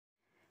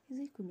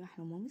ازيكم يا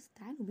احلى مامس،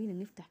 تعالوا بينا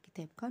نفتح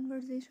كتاب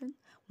conversation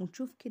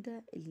ونشوف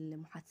كده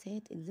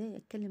المحادثات ازاي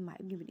اتكلم مع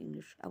ابني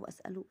بالانجلش او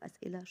اساله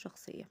اسئله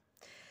شخصيه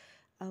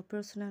او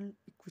personal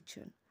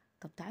question.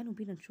 طب تعالوا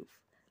بينا نشوف.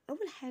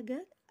 اول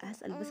حاجه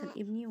هسال مثلا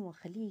ابني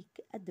واخليه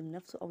يقدم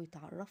نفسه او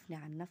يتعرفني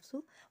عن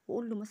نفسه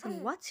واقول له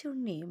مثلا what's your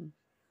name.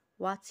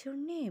 what's your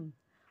name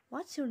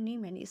what's your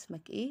name يعني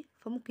اسمك ايه،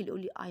 فممكن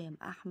يقول لي I am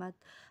احمد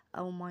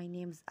او my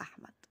name is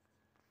احمد.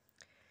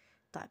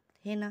 طيب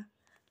هنا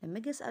لما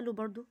اجي اساله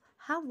برضو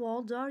how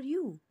old are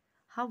you.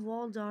 how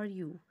old are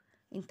you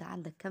انت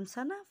عندك كام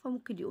سنه،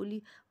 فممكن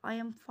يقولي I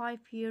am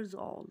 5 years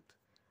old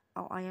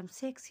او I am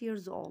 6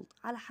 years old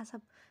على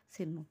حسب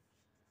سنه.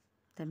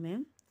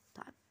 تمام.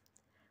 طيب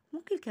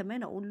ممكن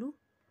كمان اقول له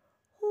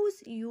who's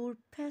your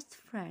best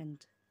friend.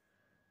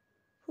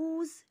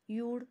 who's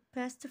your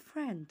best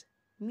friend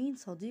مين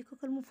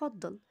صديقك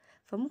المفضل،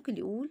 فممكن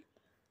يقول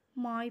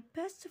my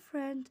best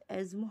friend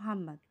is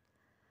محمد.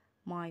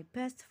 my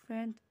best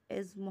friend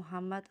is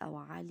محمد أو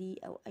علي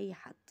أو أي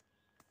حد.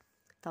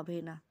 طب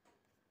هنا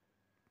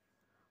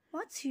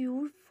what's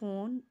your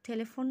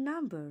telephone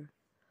number.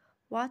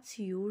 what's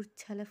your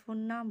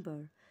telephone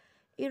number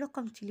إيه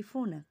رقم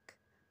تليفونك،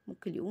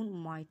 ممكن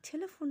يقول my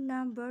telephone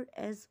number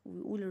is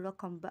ويقول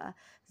الرقم بقى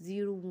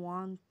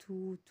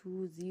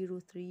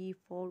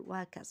 01220334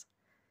 وهكذا.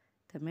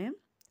 تمام.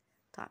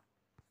 طيب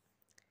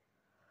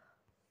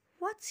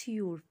what's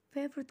your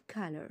favorite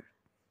color.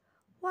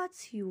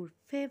 what's your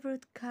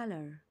favorite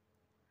color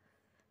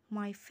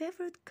my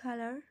favorite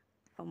color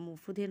أو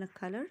المفروض هنا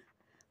color.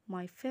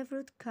 my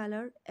favorite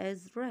color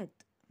is red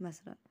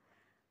مثلا.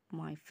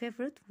 my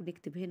favorite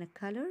ونكتب هنا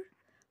color.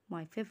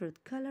 my favorite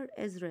color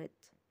is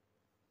red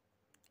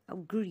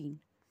أو green.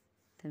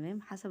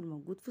 تمام حسب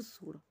الموجود في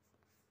الصورة.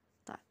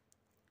 طيب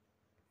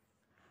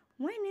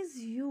when is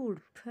your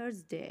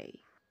birthday.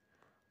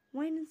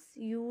 when is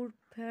your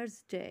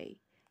birthday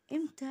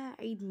إمتى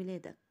عيد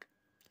ميلادك.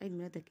 عيد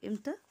ميلادك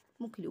إمتى،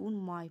 ممكن يقول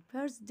my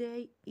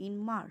birthday in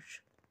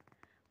March.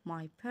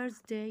 my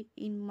birthday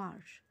in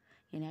March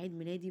يعني عيد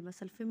ميلادي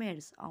مثلا في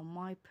مارس، أو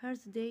my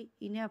birthday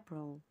in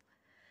April.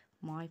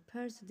 my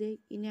birthday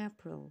in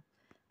April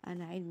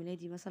أنا عيد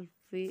ميلادي مثلا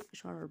في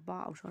شهر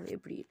 4 أو شهر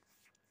إبريل.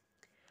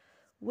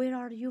 where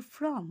are you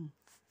from.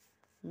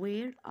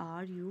 where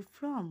are you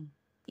from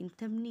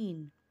أنت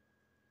منين.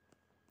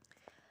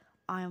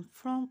 I am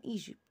from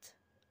Egypt.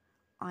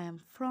 I am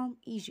from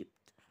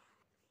Egypt.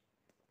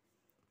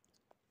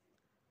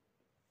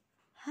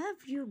 have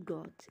you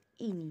got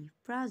any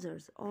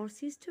brothers or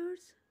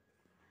sisters.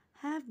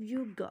 have you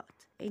got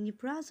any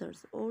brothers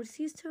or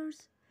sisters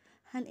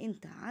هل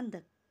أنت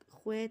عندك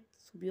اخوات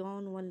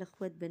صبيان ولا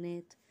اخوات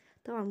بنات.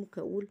 طبعا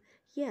ممكن اقول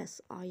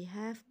yes I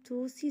have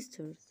 2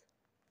 sisters.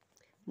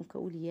 ممكن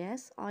اقول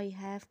yes I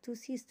have 2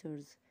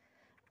 sisters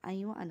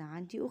ايوه انا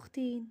عندي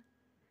اختين.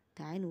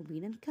 تعالوا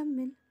بينا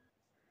نكمل.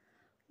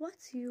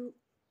 what's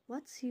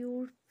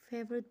your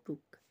favorite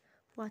book.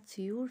 what's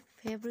your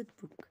favorite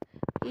book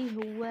ايه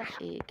هو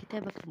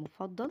كتابك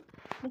المفضل،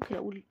 ممكن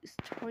اقول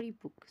story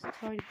book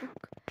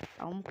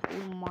او ممكن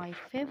اقول my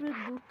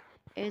favorite book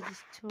is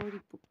story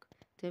book.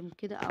 تمام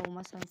كده، او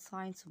مثلا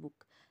science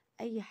book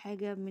اي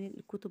حاجة من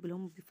الكتب اللي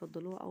هم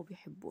بيفضلوها او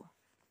بيحبوها.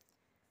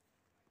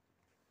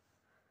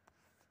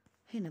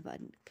 هنا بقى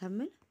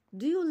نكمل.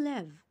 do you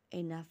live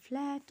in a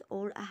flat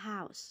or a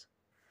house.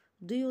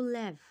 do you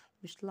live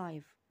مش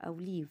live او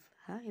live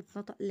ها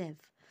بتنطق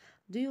live.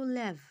 do you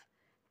live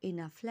in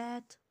a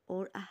flat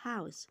or a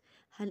house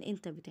هل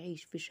انت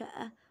بتعيش في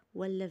شقة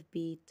ولا في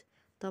بيت.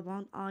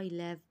 طبعا I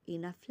live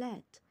in a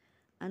flat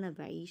انا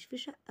بعيش في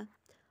شقة.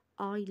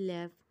 I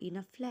live in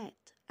a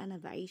flat انا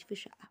بعيش في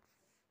شقة.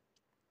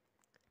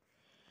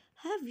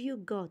 have you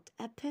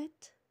got a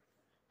pet.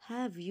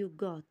 have you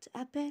got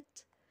a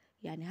pet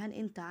يعني هل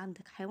انت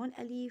عندك حيوان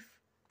أليف،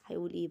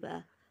 هيقول ايه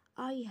بقى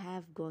I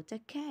have got a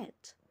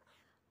cat.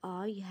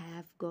 I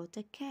have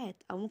got a cat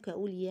أو ممكن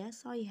أقول yes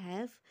I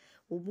have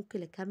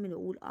وممكن أكمل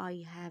أقول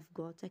I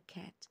have got a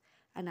cat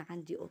أنا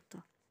عندي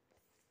قطة.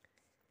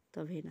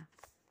 طب هنا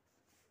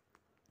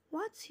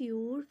what's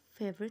your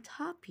favorite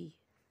hobby.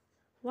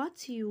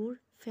 what's your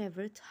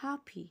favorite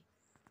hobby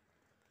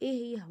إيه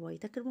هي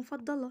هوايتك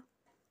المفضلة،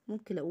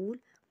 ممكن أقول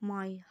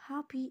my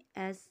hobby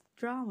is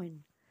drawing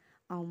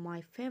أو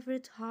my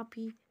favorite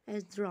hobby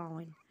is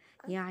drawing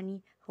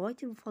يعني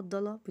هوايتي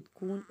المفضلة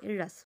بتكون الرسم.